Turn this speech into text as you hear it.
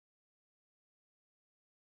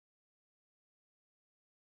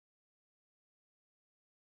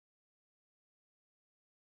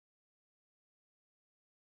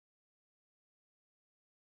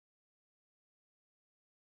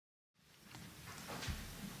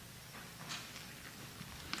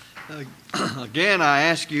Again, I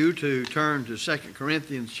ask you to turn to 2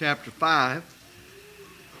 Corinthians chapter 5.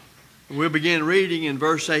 We'll begin reading in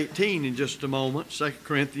verse 18 in just a moment, 2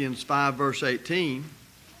 Corinthians 5, verse 18.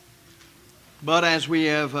 But as we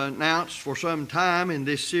have announced for some time in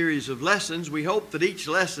this series of lessons, we hope that each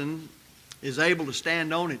lesson is able to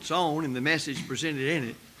stand on its own in the message presented in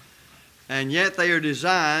it. And yet they are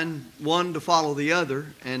designed, one to follow the other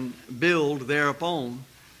and build thereupon.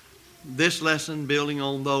 This lesson building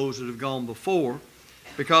on those that have gone before,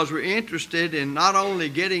 because we're interested in not only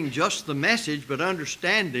getting just the message, but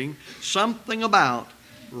understanding something about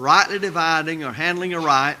rightly dividing or handling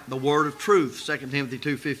aright the word of truth, 2 Timothy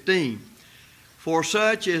 2:15. For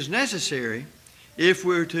such is necessary if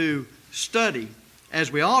we're to study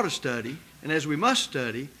as we ought to study and as we must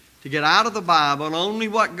study to get out of the Bible only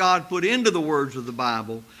what God put into the words of the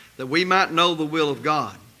Bible, that we might know the will of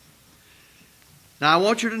God. Now, I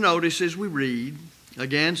want you to notice as we read,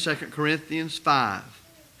 again, 2 Corinthians 5.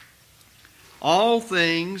 All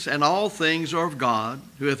things are of God,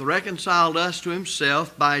 who hath reconciled us to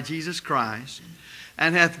himself by Jesus Christ,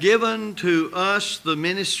 and hath given to us the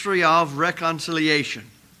ministry of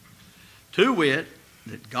reconciliation. To wit,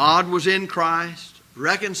 that God was in Christ,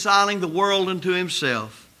 reconciling the world unto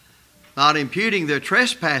himself, not imputing their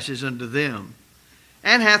trespasses unto them,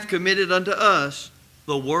 and hath committed unto us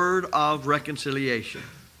the word of reconciliation.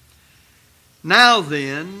 Now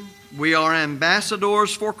then, we are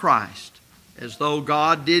ambassadors for Christ, as though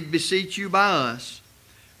God did beseech you by us.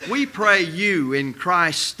 We pray you in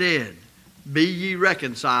Christ's stead, be ye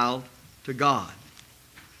reconciled to God.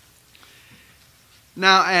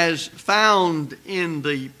 Now, as found in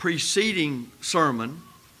the preceding sermon,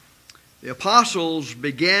 the apostles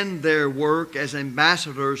began their work as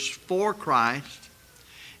ambassadors for Christ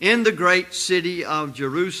in the great city of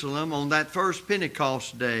Jerusalem on that first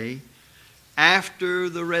Pentecost day after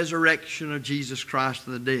the resurrection of Jesus Christ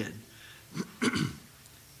from the dead.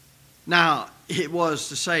 Now, it was,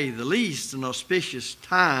 to say the least, an auspicious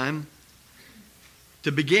time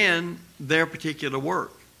to begin their particular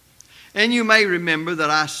work. And you may remember that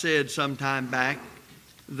I said some time back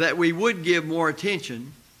that we would give more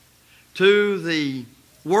attention to the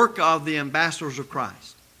work of the ambassadors of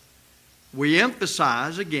Christ. We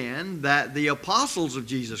emphasize again that the apostles of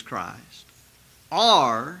Jesus Christ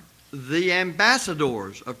are the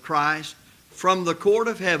ambassadors of Christ from the court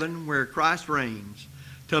of heaven where Christ reigns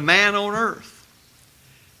to man on earth.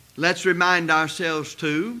 Let's remind ourselves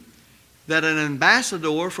too that an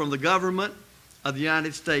ambassador from the government of the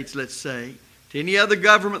United States, let's say, to any other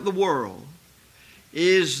government in the world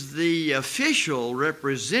is the official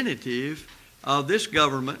representative of this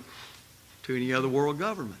government to any other world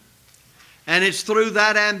government. And it's through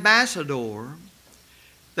that ambassador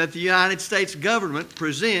that the United States government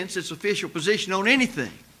presents its official position on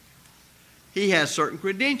anything. He has certain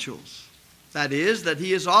credentials. That is, that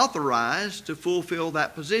he is authorized to fulfill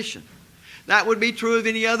that position. That would be true of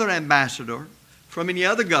any other ambassador from any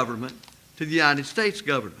other government to the United States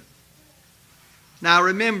government. Now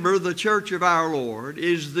remember, the church of our Lord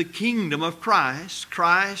is the kingdom of Christ.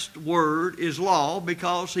 Christ's word is law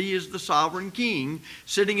because he is the sovereign king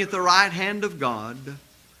sitting at the right hand of God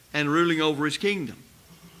and ruling over his kingdom.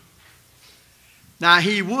 Now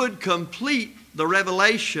he would complete the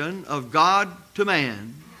revelation of God to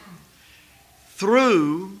man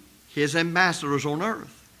through his ambassadors on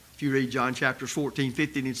earth. If you read John chapters 14,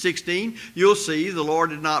 15, and 16, you'll see the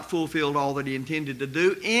Lord had not fulfilled all that he intended to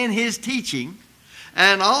do in his teaching.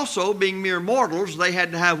 And also, being mere mortals, they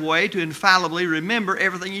had to have a way to infallibly remember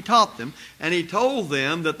everything he taught them. And he told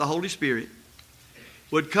them that the Holy Spirit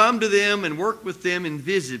would come to them and work with them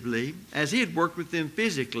invisibly, as he had worked with them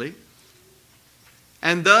physically,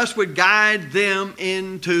 and thus would guide them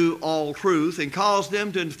into all truth and cause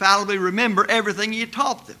them to infallibly remember everything he had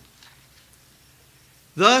taught them.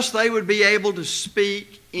 Thus, they would be able to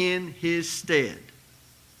speak in his stead.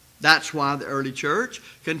 That's why the early church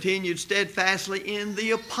continued steadfastly in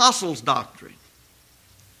the apostles' doctrine.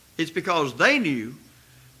 It's because they knew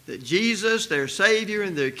that Jesus, their Savior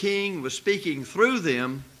and their King, was speaking through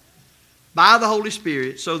them by the Holy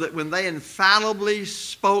Spirit, so that when they infallibly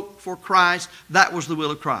spoke for Christ, that was the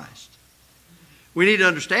will of Christ. We need to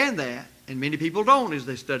understand that, and many people don't as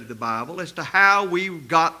they study the Bible, as to how we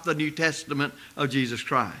got the New Testament of Jesus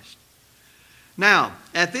Christ. Now,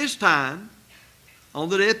 at this time, on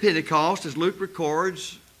the day of Pentecost, as Luke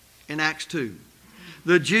records in Acts 2,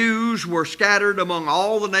 the Jews were scattered among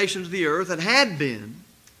all the nations of the earth and had been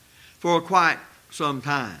for quite some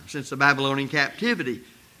time, since the Babylonian captivity.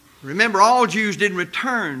 Remember, all Jews didn't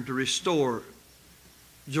return to restore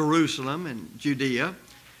Jerusalem and Judea.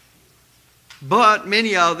 but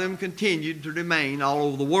many of them continued to remain all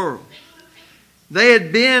over the world. They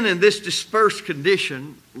had been in this dispersed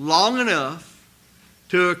condition long enough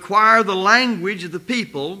to acquire the language of the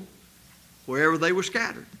people wherever they were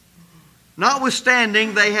scattered.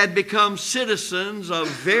 Notwithstanding, they had become citizens of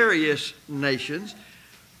various nations.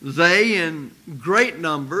 They, in great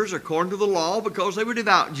numbers, according to the law, because they were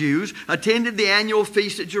devout Jews, attended the annual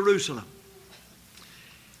feast at Jerusalem.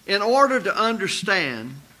 In order to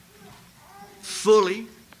understand fully,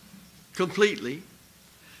 completely,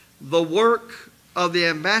 the work of the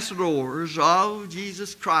ambassadors of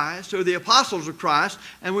Jesus Christ, or the apostles of Christ,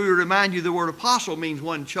 and we will remind you the word apostle means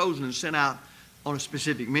one chosen and sent out on a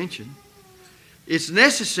specific mention. It's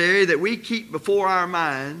necessary that we keep before our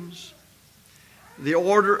minds the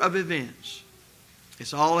order of events.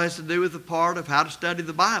 This all has to do with the part of how to study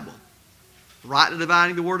the Bible, rightly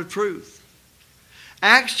dividing the word of truth.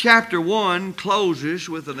 Acts chapter 1 closes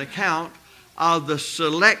with an account of the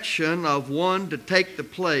selection of one to take the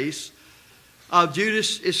place of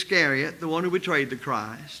Judas Iscariot, the one who betrayed the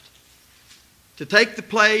Christ, to take the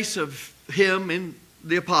place of him in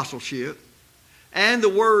the apostleship. And the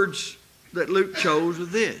words that Luke chose are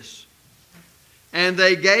this: "And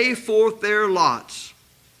they gave forth their lots,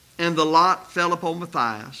 and the lot fell upon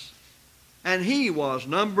Matthias, and he was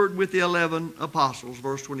numbered with the 11 apostles,"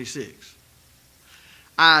 verse 26.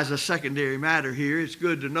 As a secondary matter here, it's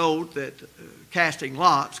good to note that casting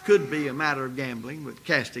lots could be a matter of gambling, but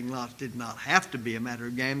casting lots did not have to be a matter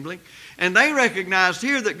of gambling. And they recognized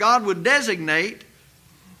here that God would designate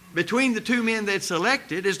between the two men they'd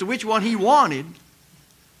selected as to which one he wanted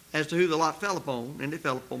as to who the lot fell upon, and it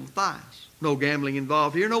fell upon Matthias. No gambling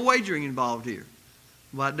involved here, no wagering involved here.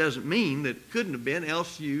 Well, it doesn't mean that it couldn't have been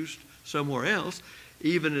else used somewhere else,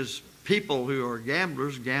 even as people who are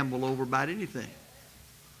gamblers gamble over about anything.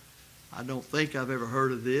 I don't think I've ever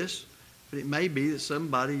heard of this, but it may be that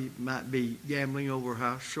somebody might be gambling over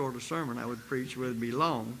how short a sermon I would preach, whether it be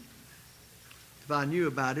long. If I knew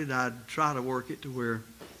about it, I'd try to work it to where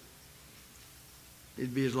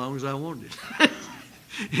it'd be as long as I wanted it.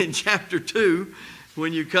 In chapter 2,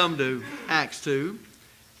 when you come to Acts 2,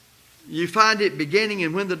 you find it beginning,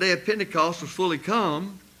 "And when the day of Pentecost was fully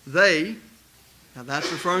come, they," now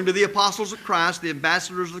that's referring to the apostles of Christ, the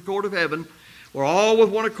ambassadors of the court of heaven, "were all with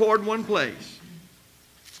one accord in one place."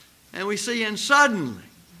 And we see, "And suddenly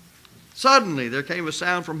there came a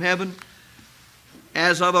sound from heaven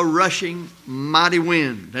as of a rushing mighty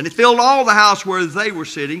wind, and it filled all the house where they were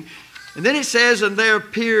sitting." And then it says, "And there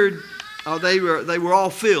appeared," they were all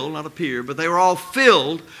filled, not appeared, but they were all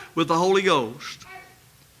filled with the Holy Ghost.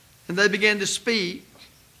 "And they began to speak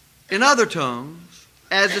in other tongues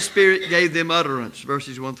as the Spirit gave them utterance,"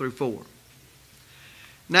 verses 1 through 4.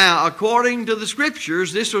 Now, according to the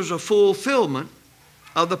Scriptures, this was a fulfillment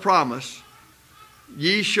of the promise,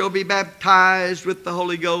 "Ye shall be baptized with the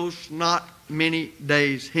Holy Ghost not many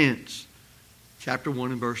days hence." Chapter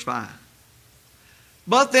 1 and verse 5.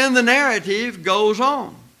 But then the narrative goes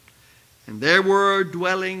on. "And there were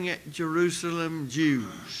dwelling at Jerusalem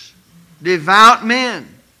Jews, devout men,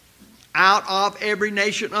 out of every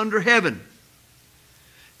nation under heaven."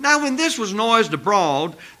 Now when this was noised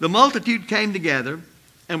abroad, the multitude came together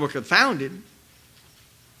and were confounded,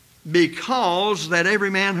 because that every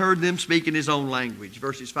man heard them speak in his own language.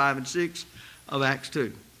 Verses 5 and 6 of Acts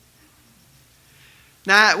 2.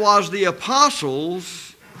 Now it was the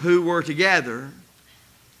apostles who were together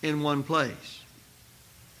in one place.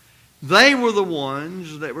 They were the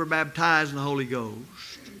ones that were baptized in the Holy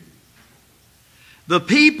Ghost. The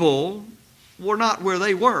people were not where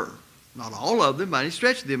they were. Not all of them by any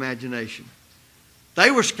stretch of the imagination. They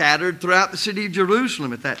were scattered throughout the city of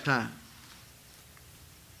Jerusalem at that time.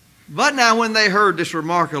 But now when they heard this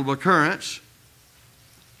remarkable occurrence,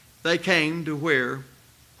 they came to where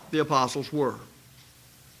the apostles were.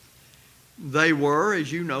 They were,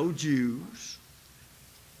 as you know, Jews.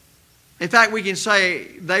 In fact, we can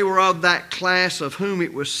say they were of that class of whom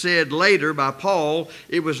it was said later by Paul,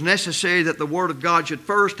 "It was necessary that the word of God should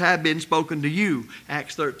first have been spoken to you."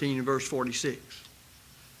 Acts 13 and verse 46.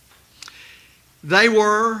 They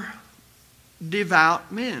were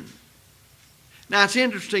devout men. Now it's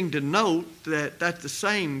interesting to note that that's the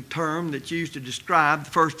same term that's used to describe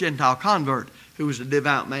the first Gentile convert, who was a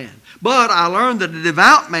devout man. But I learned that a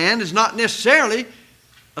devout man is not necessarily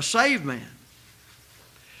a saved man.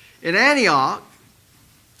 In Antioch,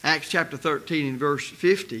 Acts chapter 13 and verse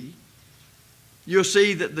 50, you'll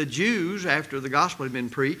see that the Jews, after the gospel had been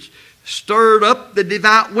preached, stirred up the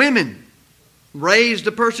devout women, raised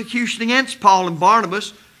a persecution against Paul and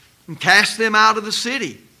Barnabas, and cast them out of the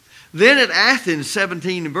city. Then at Athens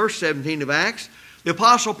 17 and verse 17 of Acts, The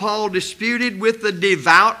Apostle Paul disputed with the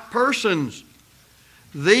devout persons.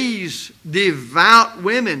 These devout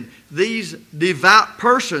women, these devout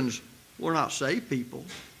persons were not saved people.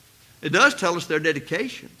 It does tell us their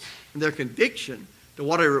dedication and their conviction to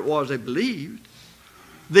whatever it was they believed.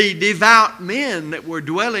 The devout men that were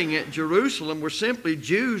dwelling at Jerusalem were simply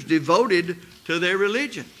Jews devoted to their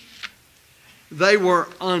religion. They were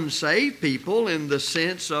unsaved people in the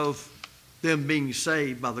sense of them being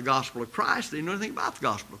saved by the gospel of Christ. They didn't know anything about the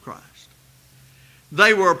gospel of Christ.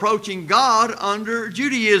 They were approaching God under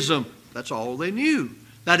Judaism. That's all they knew.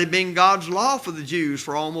 That had been God's law for the Jews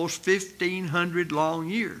for almost 1,500 long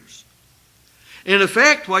years. In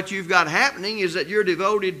effect, what you've got happening is that you're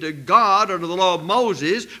devoted to God under the law of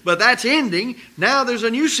Moses, but that's ending. Now there's a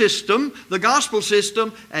new system, the gospel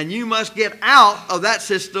system, and you must get out of that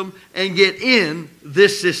system and get in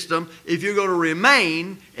this system if you're going to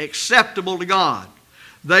remain acceptable to God.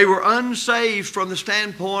 They were unsaved from the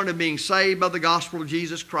standpoint of being saved by the gospel of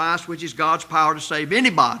Jesus Christ, which is God's power to save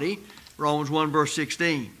anybody, Romans 1 verse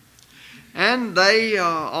 16. And they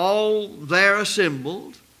all there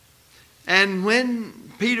assembled. And when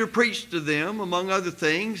Peter preached to them, among other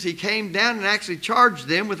things, he came down and actually charged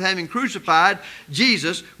them with having crucified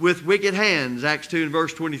Jesus with wicked hands, Acts 2 and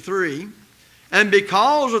verse 23. And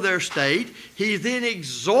because of their state, he then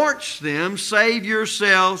exhorts them, save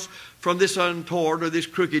yourselves from this untoward or this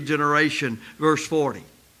crooked generation, verse 40.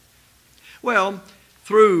 Well,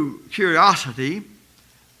 through curiosity,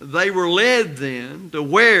 they were led then to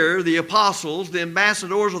where the apostles, the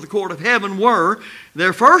ambassadors of the court of heaven, were.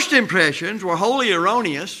 Their first impressions were wholly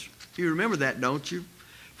erroneous. You remember that, don't you?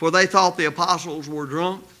 For they thought the apostles were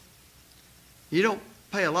drunk. You don't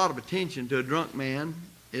pay a lot of attention to a drunk man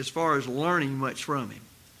as far as learning much from him,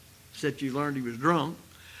 except you learned he was drunk.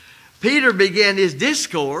 Peter began his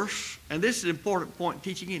discourse, and this is an important point in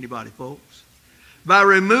teaching anybody, folks, by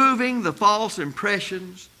removing the false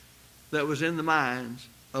impressions that was in the minds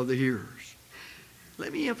of the hearers.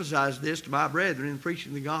 Let me emphasize this to my brethren in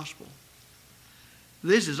preaching the gospel.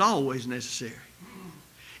 This is always necessary.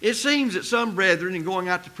 It seems that some brethren in going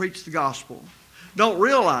out to preach the gospel don't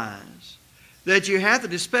realize that you have to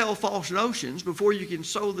dispel false notions before you can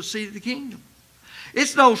sow the seed of the kingdom.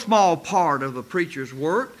 It's no small part of a preacher's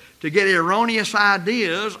work to get erroneous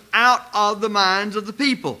ideas out of the minds of the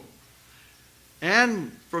people.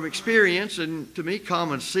 And from experience and to me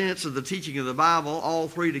common sense of the teaching of the Bible, all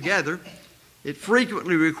three together, it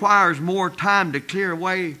frequently requires more time to clear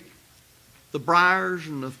away the briars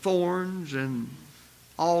and the thorns and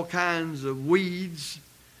all kinds of weeds.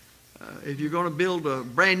 If you're going to build a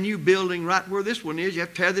brand new building right where this one is, you have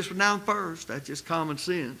to tear this one down first. That's just common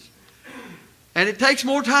sense. And it takes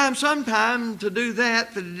more time sometimes to do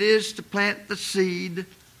that than it is to plant the seed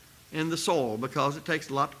in the soil, because it takes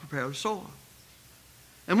a lot to prepare the soil.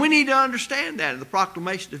 And we need to understand that in the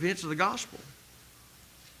proclamation defense of the gospel.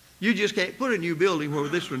 You just can't put a new building where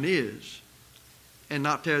this one is and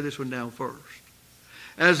not tear this one down first.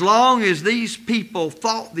 As long as these people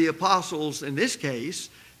thought the apostles, in this case,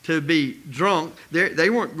 to be drunk, they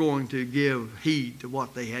weren't going to give heed to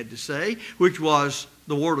what they had to say, which was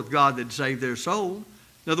the word of God that saved their soul.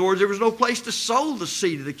 In other words, there was no place to sow the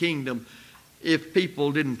seed of the kingdom if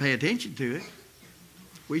people didn't pay attention to it.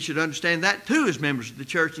 We should understand that too as members of the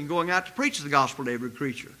church in going out to preach the gospel to every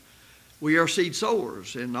creature. We are seed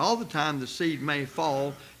sowers, and all the time the seed may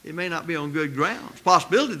fall, it may not be on good ground. It's a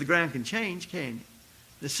possibility the ground can change, can't it?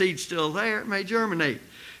 The seed's still there, it may germinate.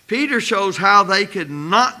 Peter shows how they could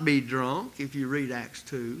not be drunk, if you read Acts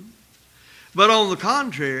 2. But on the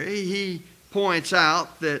contrary, he points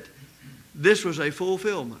out that this was a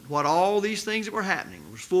fulfillment. What all these things that were happening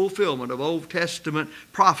was fulfillment of Old Testament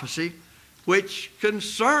prophecy, which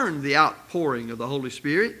concerned the outpouring of the Holy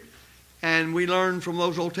Spirit. And we learn from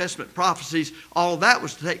those Old Testament prophecies, all of that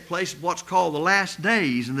was to take place in what's called the last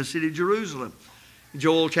days in the city of Jerusalem.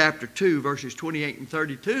 Joel chapter 2, verses 28 and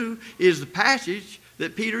 32 is the passage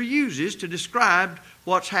that Peter uses to describe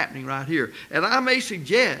what's happening right here. And I may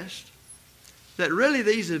suggest that really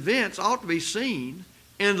these events ought to be seen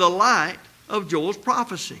in the light of Joel's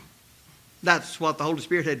prophecy. That's what the Holy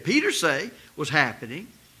Spirit had Peter say was happening,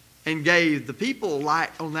 and gave the people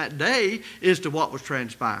light on that day as to what was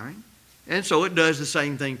transpiring. And so it does the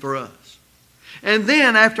same thing for us. And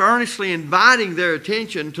then, after earnestly inviting their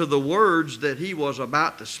attention to the words that he was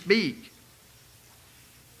about to speak,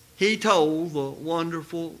 he told the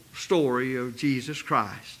wonderful story of Jesus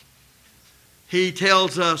Christ. He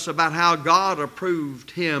tells us about how God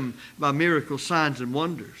approved him by miracle signs and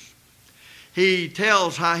wonders. He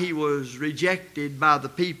tells how he was rejected by the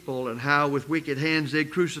people and how with wicked hands they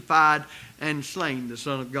crucified and slain the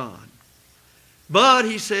Son of God. But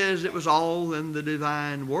he says it was all in the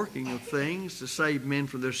divine working of things to save men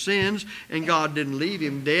from their sins, and God didn't leave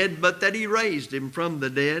him dead, but that he raised him from the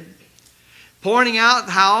dead, pointing out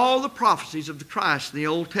how all the prophecies of the Christ in the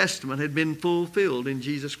Old Testament had been fulfilled in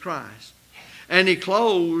Jesus Christ. And he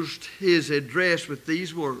closed his address with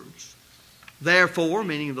these words: therefore,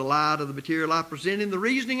 meaning the light of the material I present in the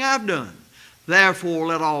reasoning I've done, therefore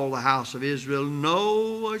let all the house of Israel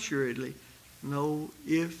know assuredly, no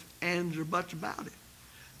ifs, ands, or buts about it.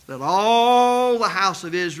 Let all the house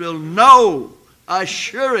of Israel know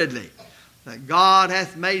assuredly that God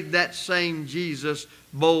hath made that same Jesus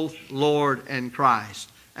both Lord and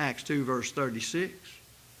Christ. Acts 2 verse 36.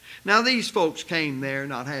 Now these folks came there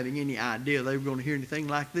not having any idea they were going to hear anything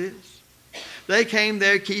like this. They came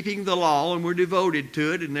there keeping the law and were devoted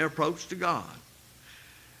to it in their approach to God.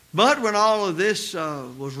 But when all of this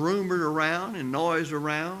was rumored around and noise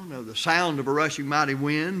around, of the sound of a rushing mighty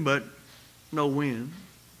wind, but no wind,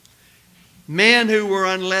 men who were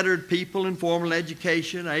unlettered people in formal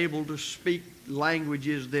education, able to speak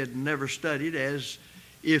languages they'd never studied as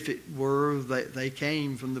if it were they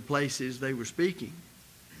came from the places they were speaking,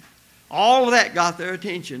 all of that got their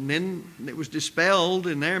attention. Then it was dispelled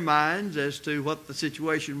in their minds as to what the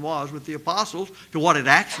situation was with the apostles, to what it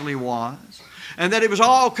actually was, and that it was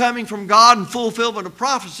all coming from God in fulfillment of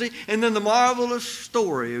prophecy, and then the marvelous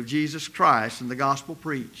story of Jesus Christ and the gospel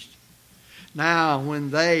preached. Now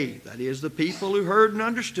when they, that is the people who heard and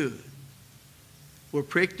understood, were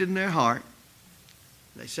pricked in their heart,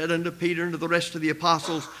 they said unto Peter and to the rest of the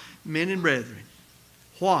apostles, men and brethren,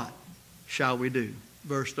 what shall we do?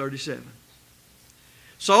 Verse 37.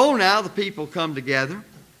 So now the people come together.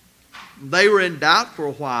 They were in doubt for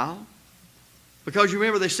a while, because you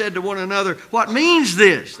remember they said to one another, what means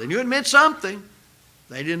this? They knew it meant something.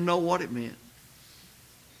 They didn't know what it meant.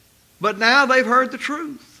 But now they've heard the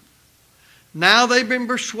truth. Now they've been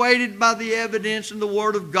persuaded by the evidence and the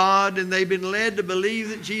Word of God, and they've been led to believe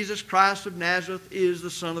that Jesus Christ of Nazareth is the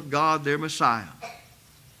Son of God, their Messiah.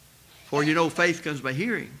 For you know faith comes by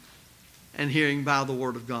hearing, and hearing by the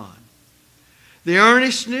Word of God. The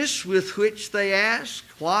earnestness with which they ask,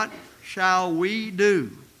 what shall we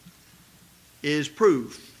do, is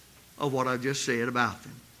proof of what I've just said about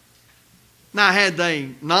them. Now, had they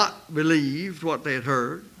not believed what they had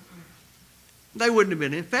heard, they wouldn't have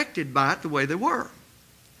been infected by it the way they were.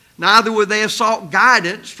 Neither would they have sought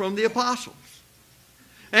guidance from the apostles.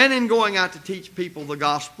 And in going out to teach people the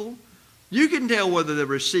gospel, you can tell whether they're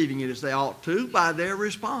receiving it as they ought to by their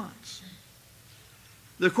response.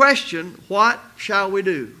 The question, what shall we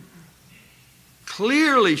do,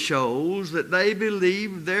 clearly shows that they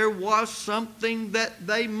believed there was something that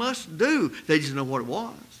they must do. They just didn't know what it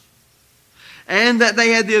was. And that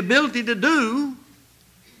they had the ability to do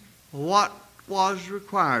what was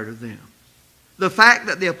required of them. The fact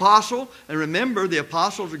that the apostle, and remember the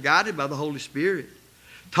apostles are guided by the Holy Spirit,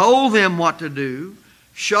 told them what to do,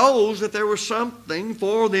 shows that there was something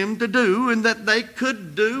for them to do and that they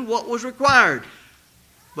could do what was required.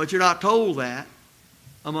 But you're not told that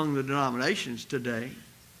among the denominations today.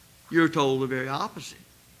 You're told the very opposite.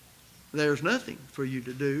 There's nothing for you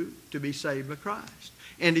to do to be saved by Christ.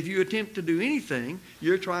 And if you attempt to do anything,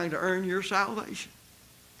 you're trying to earn your salvation.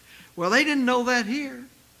 Well, they didn't know that here.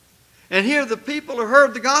 And here the people who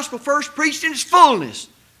heard the gospel first preached in its fullness,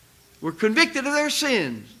 were convicted of their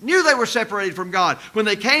sins, knew they were separated from God when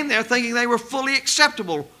they came there thinking they were fully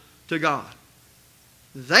acceptable to God.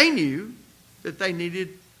 They knew that they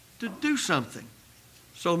needed to do something.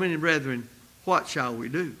 So, men and brethren, what shall we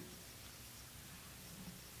do?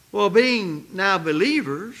 Well, being now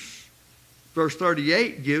believers, verse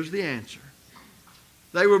 38 gives the answer.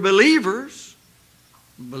 They were believers,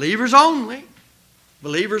 believers only,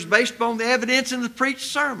 believers based upon the evidence in the preached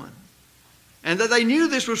sermon. And that they knew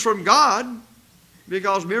this was from God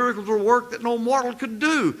because miracles were work that no mortal could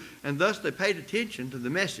do. And thus they paid attention to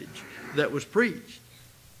the message that was preached.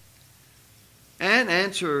 And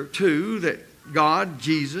answer 2 that God,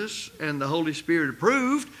 Jesus, and the Holy Spirit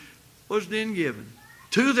approved was then given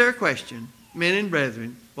to their question, men and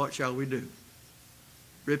brethren, what shall we do?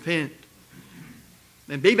 Repent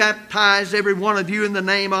and be baptized, every one of you, in the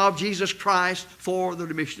name of Jesus Christ for the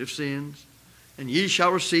remission of sins, and ye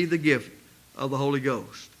shall receive the gift of the Holy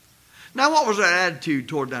Ghost. Now, what was their attitude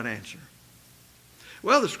toward that answer?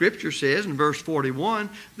 Well, the Scripture says in verse 41,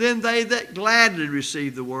 then they that gladly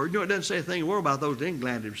received the word. You know, it doesn't say a thing more about those that didn't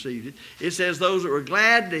gladly receive it. It says those that were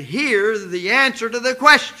glad to hear the answer to the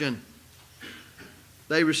question.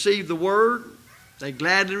 They received the word. They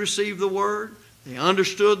gladly received the word. They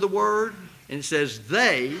understood the word. And it says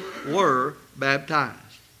they were baptized.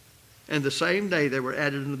 And the same day there were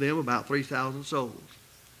added unto them about 3,000 souls.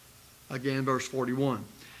 Again, verse 41.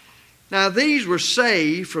 Now these were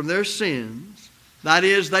saved from their sins. That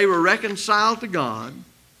is, they were reconciled to God.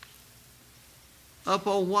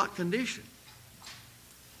 Upon what condition?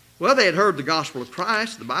 Well, they had heard the gospel of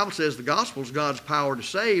Christ. The Bible says the gospel is God's power to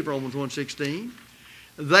save, Romans 1:16.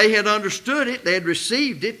 They had understood it. They had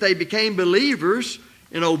received it. They became believers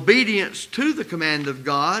in obedience to the command of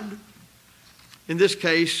God. In this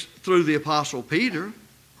case, through the Apostle Peter.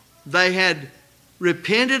 They had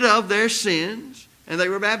repented of their sins and they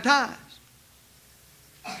were baptized.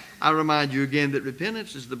 I remind you again that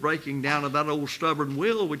repentance is the breaking down of that old stubborn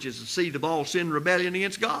will, which is the seed of all sin and rebellion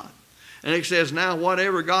against God. And it says, now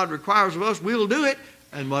whatever God requires of us, we'll do it.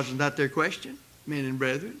 And wasn't that their question? Men and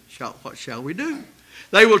brethren, what shall we do?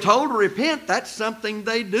 They were told to repent. That's something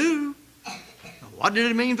they do. What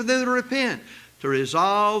did it mean for them to repent? To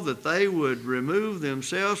resolve that they would remove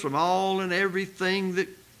themselves from all and everything that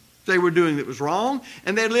they were doing that was wrong,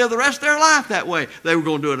 and they'd live the rest of their life that way. They were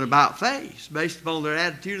going to do it about face, based upon their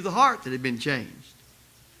attitude of the heart that had been changed.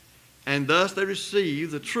 And thus they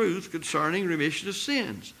received the truth concerning remission of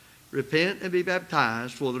sins. Repent and be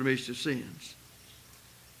baptized for the remission of sins.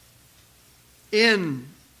 In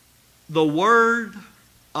the word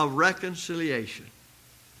of reconciliation,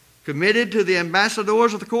 committed to the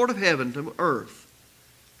ambassadors of the court of heaven to earth,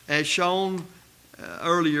 as shown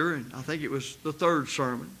earlier, and I think it was the third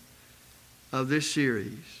sermon of this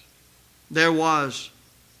series, there was,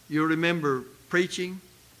 you'll remember, preaching,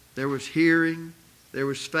 there was hearing, there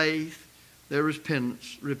was faith, there was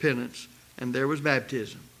repentance, and there was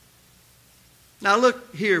baptism. Now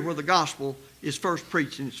look here where the gospel is first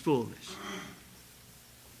preached in its fullness.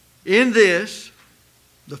 In this,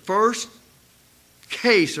 the first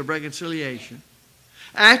case of reconciliation,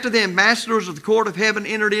 after the ambassadors of the court of heaven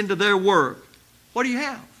entered into their work, what do you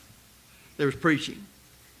have? There was preaching,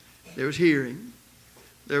 there was hearing,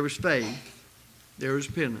 there was faith, there was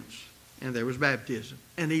penance, and there was baptism.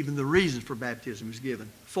 And even the reason for baptism is given,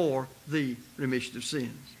 for the remission of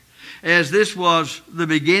sins. As this was the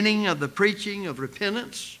beginning of the preaching of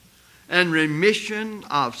repentance and remission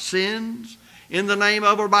of sins in the name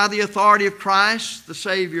of or by the authority of Christ, the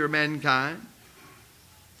Savior of mankind,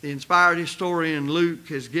 the inspired historian Luke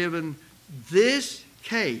has given this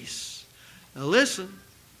case. Now listen,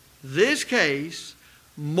 this case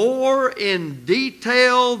more in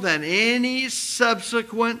detail than any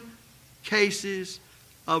subsequent cases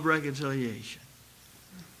of reconciliation.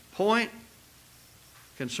 Point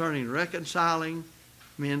concerning reconciling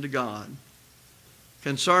men to God.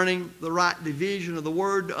 Concerning the right division of the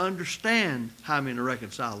word to understand how men are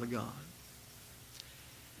reconciled to God.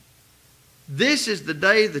 This is the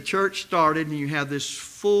day the church started, and you have this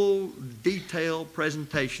full, detailed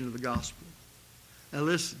presentation of the gospel. Now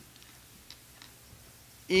listen.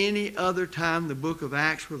 Any other time the book of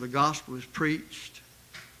Acts where the gospel is preached,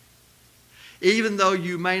 even though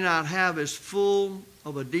you may not have as full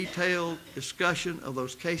of a detailed discussion of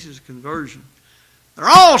those cases of conversion, they're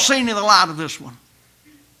all seen in the light of this one.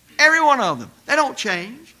 Every one of them. They don't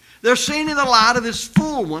change. They're seen in the light of this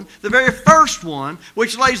full one, the very first one,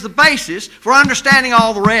 which lays the basis for understanding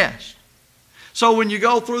all the rest. So when you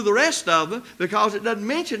go through the rest of them, because it doesn't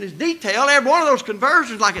mention in detail every one of those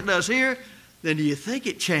conversions like it does here, then do you think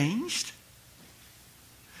it changed?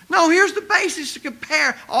 No, here's the basis to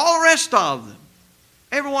compare all the rest of them.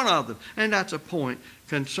 Every one of them. And that's a point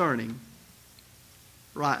concerning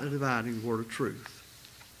rightly dividing the word of truth.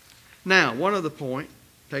 Now, one other point,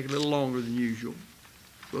 take a little longer than usual.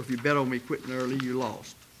 So if you bet on me quitting early, you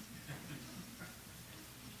lost.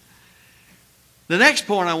 The next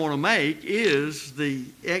point I want to make is the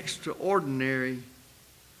extraordinary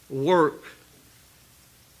work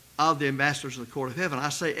of the ambassadors of the court of heaven. I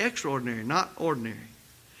say extraordinary, not ordinary.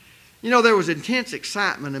 You know, there was intense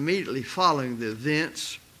excitement immediately following the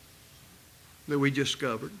events that we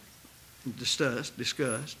discovered,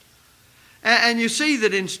 discussed. And you see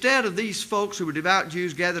that instead of these folks who were devout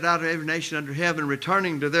Jews gathered out of every nation under heaven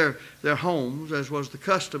returning to their homes, as was the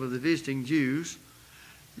custom of the visiting Jews,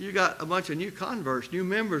 you got a bunch of new converts, new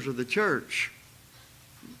members of the church.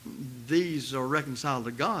 These are reconciled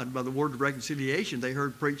to God by the word of reconciliation they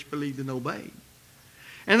heard preached, believed, and obeyed.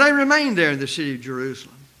 And they remained there in the city of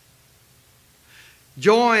Jerusalem.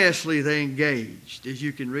 Joyously they engaged, as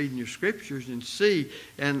you can read in your scriptures and see,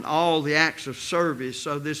 in all the acts of service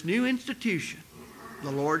of this new institution,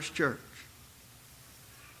 the Lord's church.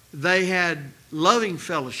 They had loving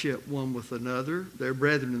fellowship one with another, their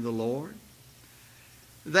brethren in the Lord.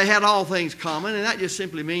 They had all things common, and that just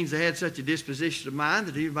simply means they had such a disposition of mind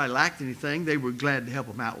that if anybody lacked anything, they were glad to help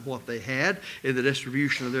them out with what they had in the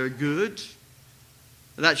distribution of their goods.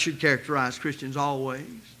 That should characterize Christians always.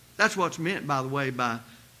 That's what's meant, by the way, by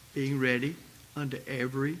being ready unto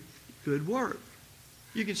every good work.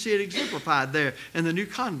 You can see it exemplified there in the new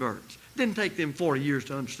converts. It didn't take them 40 years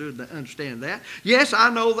to understand that. Yes,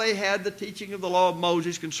 I know they had the teaching of the law of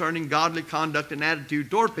Moses concerning godly conduct and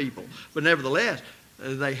attitude toward people, but nevertheless,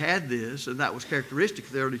 they had this, and that was characteristic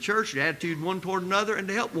of the early church, the attitude one toward another and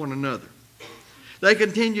to help one another. They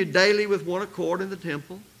continued daily with one accord in the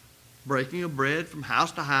temple, breaking of bread from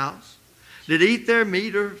house to house, did eat their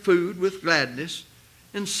meat or food with gladness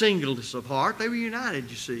and singleness of heart. They were united,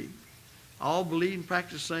 you see. All believed and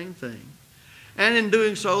practiced the same thing. And in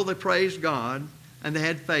doing so, they praised God, and they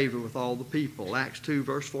had favor with all the people. Acts 2,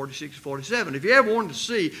 verse 46 and 47. If you ever wanted to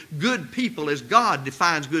see good people as God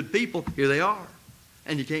defines good people, here they are.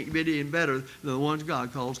 And you can't get any better than the ones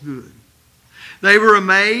God calls good. They were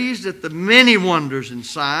amazed at the many wonders and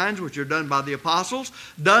signs which are done by the apostles,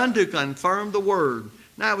 done to confirm the word.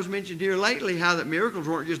 Now, it was mentioned here lately how that miracles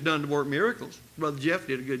weren't just done to work miracles. Brother Jeff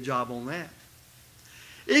did a good job on that.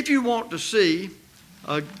 If you want to see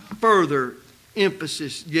a further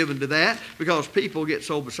emphasis given to that, because people get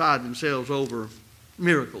so beside themselves over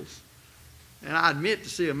miracles. And I admit, to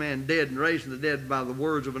see a man dead and raised from the dead by the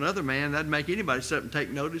words of another man, that'd make anybody sit up and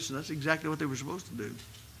take notice, and that's exactly what they were supposed to do.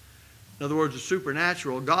 In other words, the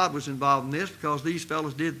supernatural, God was involved in this because these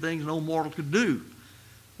fellows did things no mortal could do.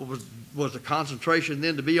 Was the concentration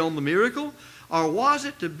then to be on the miracle? Or was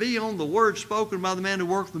it to be on the word spoken by the man who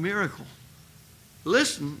worked the miracle?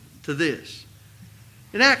 Listen to this.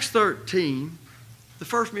 In Acts 13, the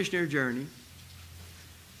first missionary journey,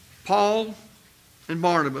 Paul and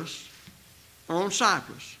Barnabas are on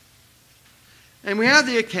Cyprus. And we have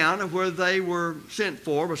the account of where they were sent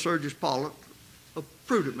for by Sergius Paulus, a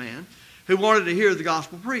prudent man, who wanted to hear the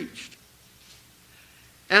gospel preached.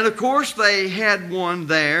 And of course they had one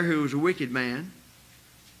there who was a wicked man,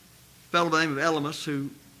 a fellow by the name of Elymas, who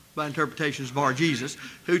by interpretation is Bar-Jesus,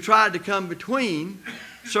 who tried to come between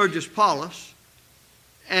Sergius Paulus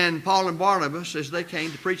and Paul and Barnabas as they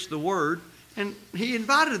came to preach the word, and he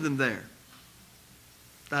invited them there.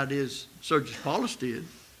 That is, Sergius Paulus did,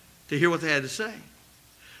 to hear what they had to say.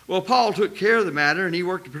 Well, Paul took care of the matter, and he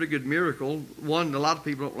worked a pretty good miracle. One a lot of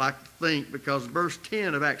people don't like to think, because verse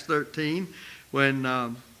 10 of Acts 13, when,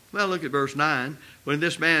 well, look at verse 9. When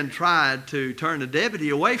this man tried to turn the deputy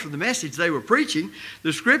away from the message they were preaching,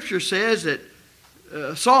 the scripture says that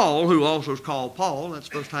Saul, who also is called Paul, that's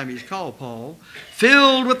the first time he's called Paul,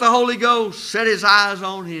 filled with the Holy Ghost, set his eyes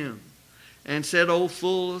on him, and said, O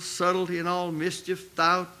full of subtlety and all mischief,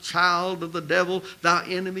 thou child of the devil, thou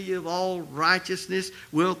enemy of all righteousness,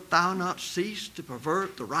 wilt thou not cease to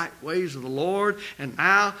pervert the right ways of the Lord? And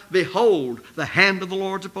now, behold, the hand of the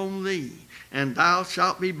Lord is upon thee, and thou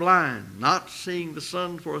shalt be blind, not seeing the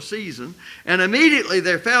sun for a season. And immediately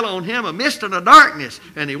there fell on him a mist and a darkness,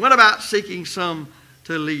 and he went about seeking some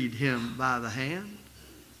to lead him by the hand.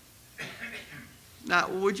 Now,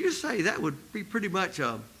 would you say that would be pretty much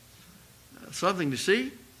something to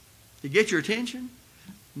see, to get your attention?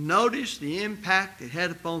 Notice the impact it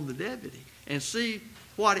had upon the deputy and see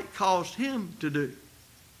what it caused him to do.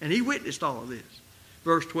 And he witnessed all of this.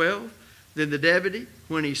 Verse 12, then the deputy,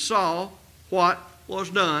 when he saw what was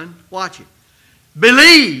done, watch it,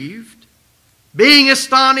 believed, being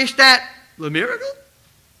astonished at the miracle?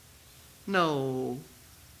 No,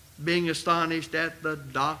 being astonished at the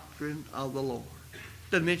doctrine of the Lord.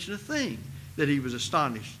 Doesn't mention a thing that he was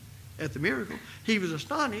astonished at the miracle. He was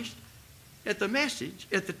astonished at the message,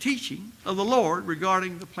 at the teaching of the Lord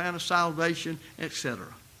regarding the plan of salvation, etc.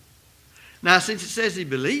 Now, since it says he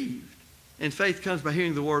believed, and faith comes by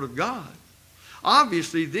hearing the word of God,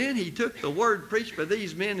 obviously then he took the word preached by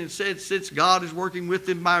these men and said, since God is working with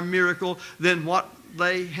them by miracle, then what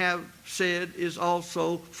they have said is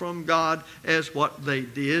also from God as what they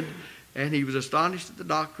did. And he was astonished at the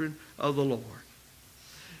doctrine of the Lord.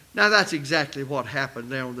 Now, that's exactly what happened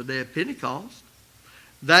there on the day of Pentecost.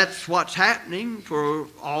 That's what's happening for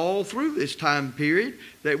all through this time period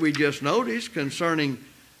that we just noticed concerning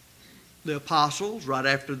the apostles right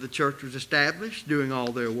after the church was established, doing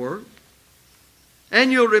all their work.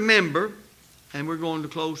 And you'll remember, and we're going to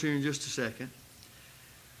close here in just a second,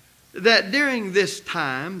 that during this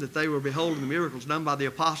time that they were beholding the miracles done by the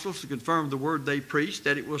apostles to confirm the word they preached,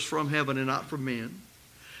 that it was from heaven and not from men.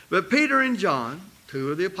 But Peter and John,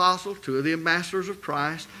 two of the apostles, two of the ambassadors of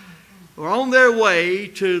Christ, were on their way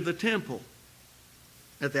to the temple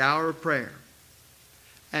at the hour of prayer.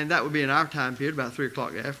 And that would be in our time period, about 3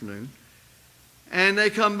 o'clock in the afternoon. and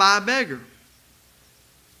they come by a beggar.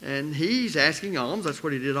 And he's asking alms. That's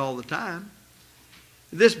what he did all the time.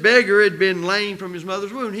 This beggar had been lame from his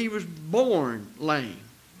mother's womb. He was born lame.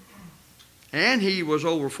 And he was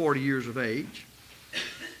over 40 years of age.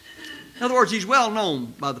 In other words, he's well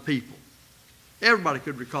known by the people. Everybody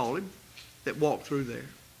could recall him that walked through there.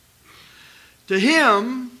 To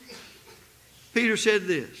him, Peter said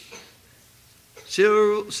this,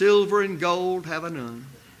 silver and gold have I none,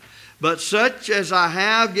 but such as I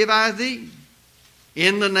have give I thee.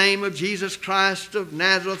 In the name of Jesus Christ of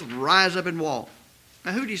Nazareth, rise up and walk.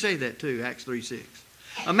 Now who did he say that to, Acts 3:6?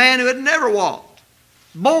 A man who had never walked,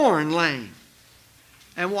 born lame.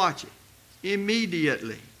 And watch it,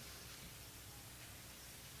 immediately.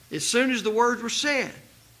 As soon as the words were said,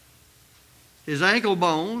 his ankle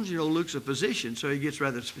bones, Luke's a physician, so he gets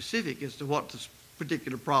rather specific as to what this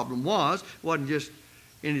particular problem was. It wasn't just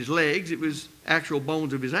in his legs, it was actual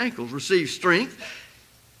bones of his ankles, received strength.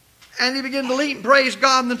 And he began to leap and praise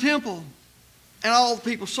God in the temple. And all the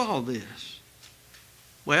people saw this.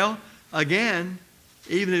 Well, again,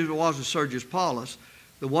 even if it was a Sergius Paulus,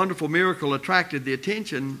 the wonderful miracle attracted the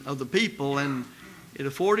attention of the people, and it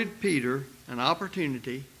afforded Peter an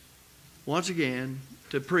opportunity, once again,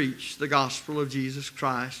 to preach the gospel of Jesus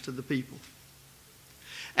Christ to the people.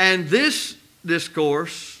 And this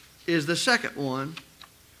discourse is the second one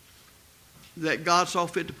that God saw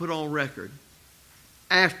fit to put on record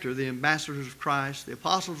after the ambassadors of Christ, the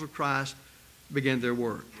apostles of Christ, began their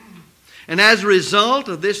work. And as a result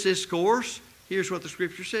of this discourse, here's what the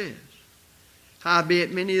Scripture says.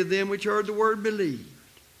 Howbeit many of them which heard the word believed,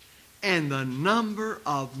 and the number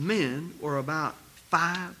of men were about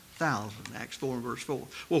 5,000. Acts 4 and verse 4.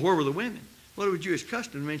 Well, where were the women? Well, it was Jewish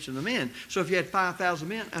custom to mention the men. So if you had 5,000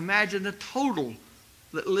 men, imagine the total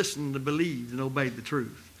that listened and believed and obeyed the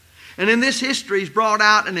truth. And in this history is brought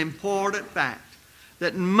out an important fact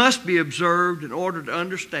that must be observed in order to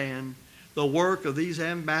understand the work of these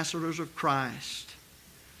ambassadors of Christ.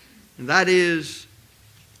 And that is,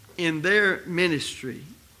 in their ministry,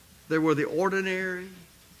 there were the ordinary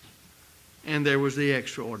and there was the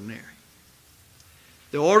extraordinary.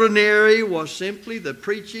 The ordinary was simply the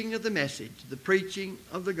preaching of the message, the preaching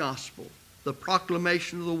of the gospel, the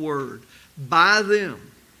proclamation of the word by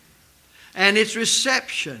them, and its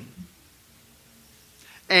reception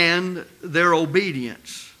and their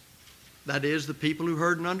obedience. That is, the people who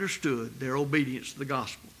heard and understood their obedience to the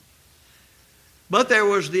gospel. But there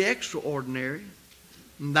was the extraordinary,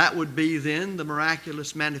 and that would be then the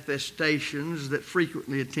miraculous manifestations that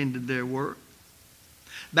frequently attended their work.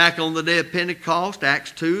 Back on the day of Pentecost,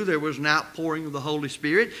 Acts 2, there was an outpouring of the Holy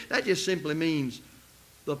Spirit. That just simply means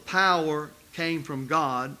the power came from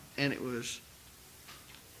God, and it was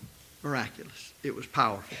miraculous. It was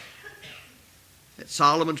powerful. At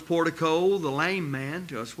Solomon's portico, the lame man,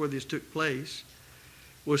 that's where this took place,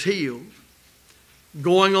 was healed.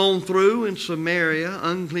 Going on through in Samaria,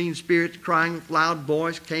 unclean spirits crying with loud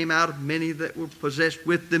voice came out of many that were possessed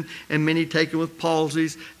with them, and many taken with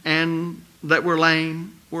palsies, and that were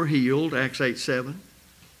lame were healed, Acts 8:7.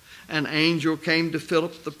 An angel came to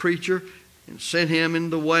Philip the preacher and sent him in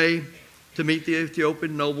the way to meet the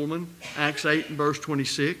Ethiopian nobleman, Acts 8 and verse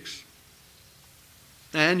 26.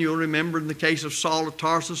 And you'll remember in the case of Saul of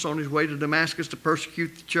Tarsus on his way to Damascus to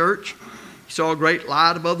persecute the church, he saw a great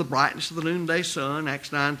light above the brightness of the noonday sun,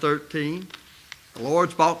 Acts 9:13. The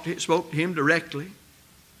Lord spoke to him directly.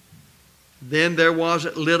 Then there was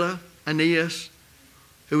at Lydda Aeneas,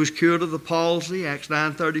 who was cured of the palsy, Acts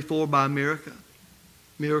 9:34, by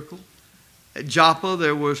miracle. At Joppa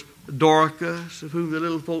there was Dorcas, of whom the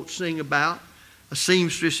little folks sing about, a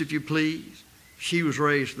seamstress, if you please. She was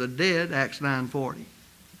raised from the dead, Acts 9:40.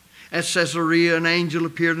 At Caesarea, an angel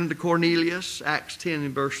appeared unto Cornelius, Acts 10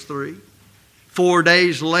 and verse 3. 4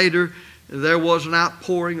 days later, there was an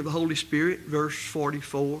outpouring of the Holy Spirit, verse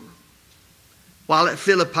 44. While at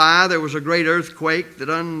Philippi, there was a great earthquake that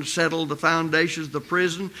unsettled the foundations of the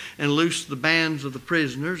prison and loosed the bands of the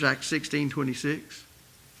prisoners, Acts 16:26.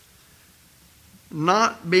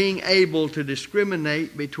 Not being able to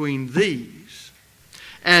discriminate between these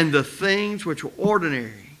and the things which are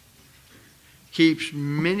ordinary keeps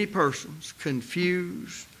many persons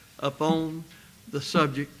confused upon the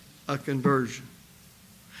subject of conversion.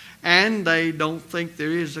 And they don't think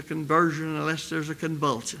there is a conversion unless there's a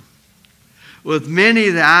convulsion. With many,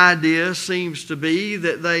 the idea seems to be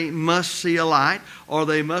that they must see a light, or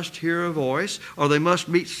they must hear a voice, or they must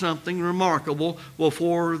meet something remarkable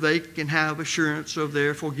before they can have assurance of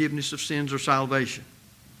their forgiveness of sins or salvation.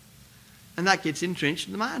 And that gets entrenched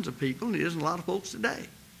in the minds of people, and it is in a lot of folks today.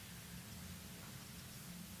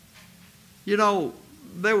 You know,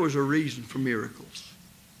 there was a reason for miracles.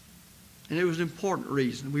 And it was an important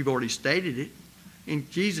reason. We've already stated it. In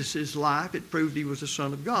Jesus' life, it proved he was the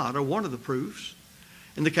Son of God, or one of the proofs.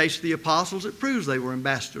 In the case of the apostles, it proves they were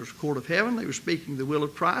ambassadors of the court of heaven. They were speaking the will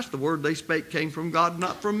of Christ. The word they spake came from God,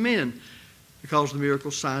 not from men, because of the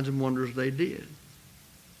miracles, signs, and wonders they did.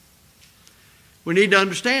 We need to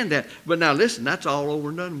understand that. But now listen, that's all over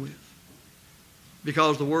and done with.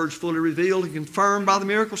 Because the word's fully revealed and confirmed by the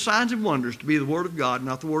miracles, signs, and wonders to be the word of God,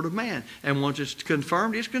 not the word of man. And once it's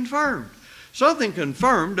confirmed, it's confirmed. Something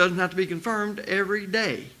confirmed doesn't have to be confirmed every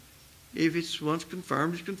day. If it's once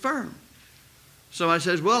confirmed, it's confirmed. Somebody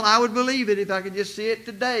says, well, I would believe it if I could just see it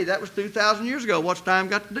today. That was 2,000 years ago. What's time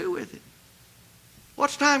got to do with it?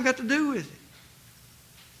 What's time got to do with it?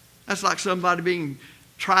 That's like somebody being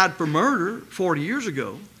tried for murder 40 years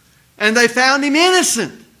ago, and they found him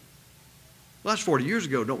innocent. Well, that's 40 years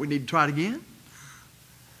ago. Don't we need to try it again?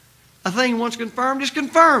 A thing once confirmed is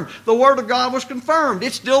confirmed. The Word of God was confirmed.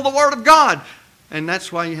 It's still the Word of God. And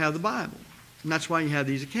that's why you have the Bible. And that's why you have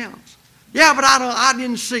these accounts. Yeah, but I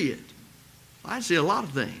didn't see it. I didn't see a lot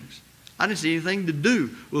of things. I didn't see anything to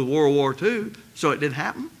do with World War II, so it didn't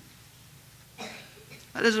happen.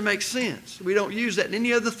 That doesn't make sense. We don't use that in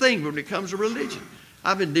any other thing when it comes to religion.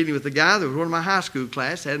 I've been dealing with a guy that was one of my high school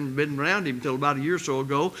class. Hadn't been around him until about a year or so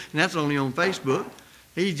ago, and that's only on Facebook.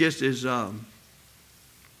 He just as, I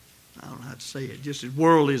don't know how to say it, just as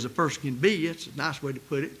worldly as a person can be. It's a nice way to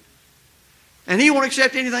put it. And he won't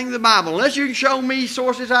accept anything in the Bible. Unless you can show me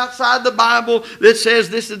sources outside the Bible that says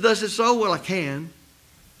this and thus is so, well, I can.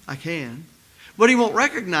 I can. But he won't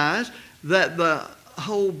recognize that the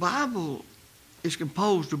whole Bible is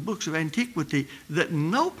composed of books of antiquity that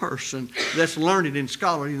no person that's learned and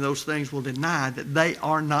scholarly in those things will deny that they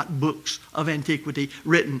are not books of antiquity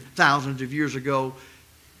written thousands of years ago.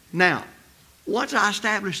 Now, once I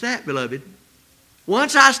establish that, beloved,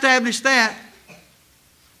 once I establish that,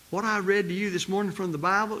 what I read to you this morning from the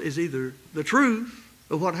Bible is either the truth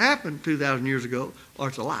of what happened 2,000 years ago or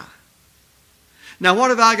it's a lie. Now, what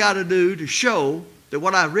have I got to do to show that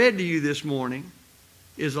what I read to you this morning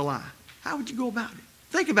is a lie? How would you go about it?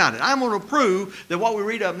 Think about it. I'm going to prove that what we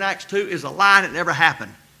read of in Acts 2 is a lie and it never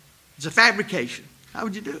happened. It's a fabrication. How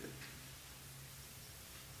would you do it?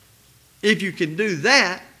 If you can do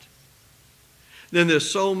that, then there's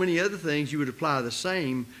so many other things you would apply the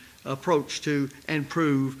same approach to and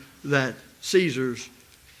prove that Caesar's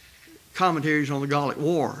commentaries on the Gallic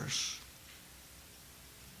Wars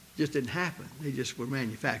just didn't happen. They just were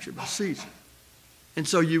manufactured by Caesar. And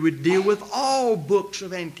so you would deal with all books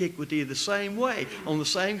of antiquity the same way, on the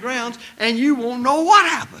same grounds, and you won't know what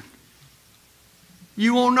happened.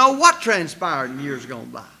 You won't know what transpired in years gone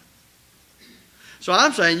by. So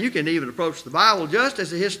I'm saying you can even approach the Bible just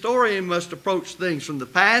as a historian must approach things from the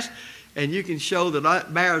past, and you can show that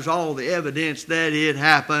it bears all the evidence that it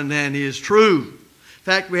happened and is true. In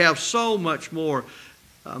fact, we have so much more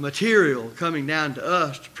material coming down to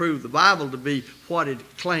us to prove the Bible to be what it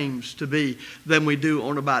claims to be than we do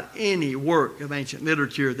on about any work of ancient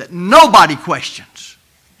literature that nobody questions.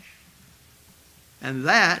 And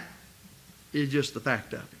that is just the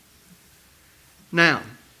fact of it. Now,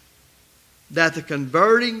 that the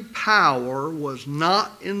converting power was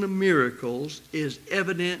not in the miracles is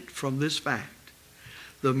evident from this fact.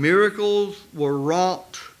 The miracles were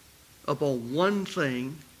wrought upon one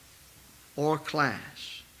thing or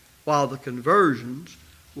class, while the conversions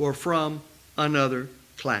were from another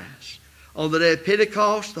class. On the day of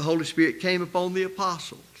Pentecost, the Holy Spirit came upon the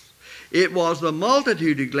apostles. It was the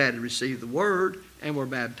multitude who gladly received the word and were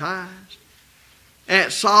baptized.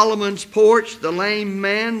 At Solomon's porch, the lame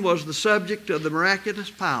man was the subject of the miraculous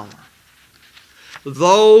power.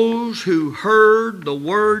 Those who heard the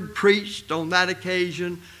word preached on that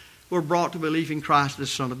occasion were brought to believe in Christ, the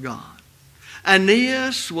Son of God.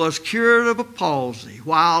 Aeneas was cured of a palsy,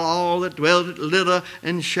 while all that dwelt at Lydda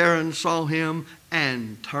and Sharon saw him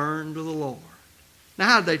and turned to the Lord. Now,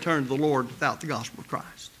 how did they turn to the Lord without the gospel of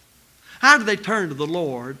Christ? How did they turn to the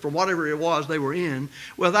Lord from whatever it was they were in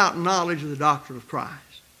without knowledge of the doctrine of Christ?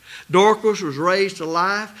 Dorcas was raised to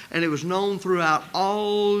life, and it was known throughout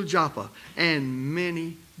all Joppa, and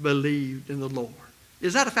many believed in the Lord.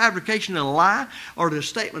 Is that a fabrication and a lie, or a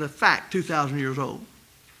statement of fact 2,000 years old?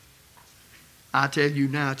 I tell you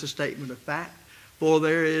now it's a statement of fact, for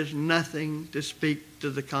there is nothing to speak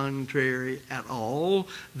to the contrary at all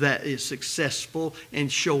that is successful in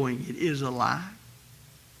showing it is a lie.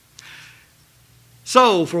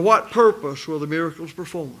 So, for what purpose were the miracles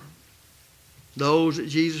performed? Those that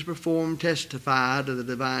Jesus performed testified to the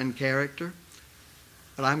divine character,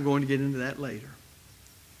 but I'm going to get into that later.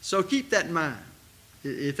 So keep that in mind.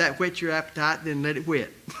 If that whets your appetite, then let it whet.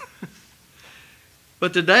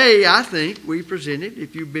 But today, I think we presented,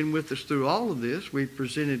 if you've been with us through all of this, we've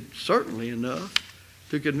presented certainly enough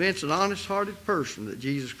to convince an honest-hearted person that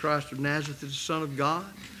Jesus Christ of Nazareth is the Son of God,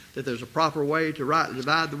 that there's a proper way to rightly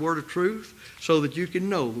divide the word of truth so that you can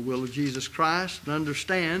know the will of Jesus Christ and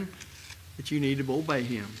understand that you need to obey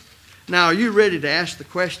Him. Now, are you ready to ask the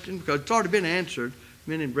question? Because it's already been answered.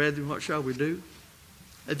 Men and brethren, what shall we do?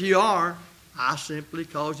 If you are, I simply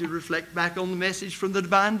cause you to reflect back on the message from the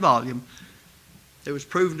divine volume. It was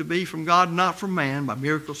proven to be from God, not from man, by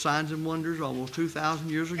miracles, signs, and wonders almost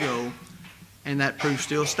 2,000 years ago, and that proof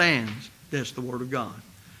still stands. That's the Word of God.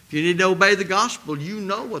 If you need to obey the gospel, you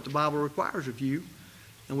know what the Bible requires of you,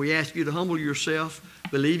 and we ask you to humble yourself,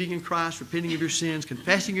 believing in Christ, repenting of your sins,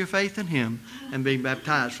 confessing your faith in Him, and being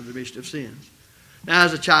baptized for the remission of sins. Now,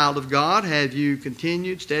 as a child of God, have you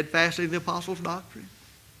continued steadfastly in the apostles' doctrine?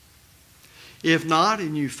 If not,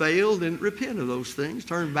 and you failed, then repent of those things.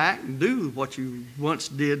 Turn back and do what you once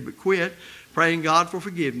did but quit, praying God for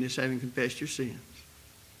forgiveness, having confessed your sins.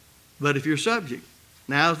 But if you're subject,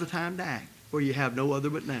 now's the time to act, for you have no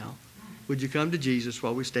other but now. Would you come to Jesus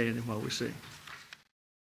while we stand and while we sing?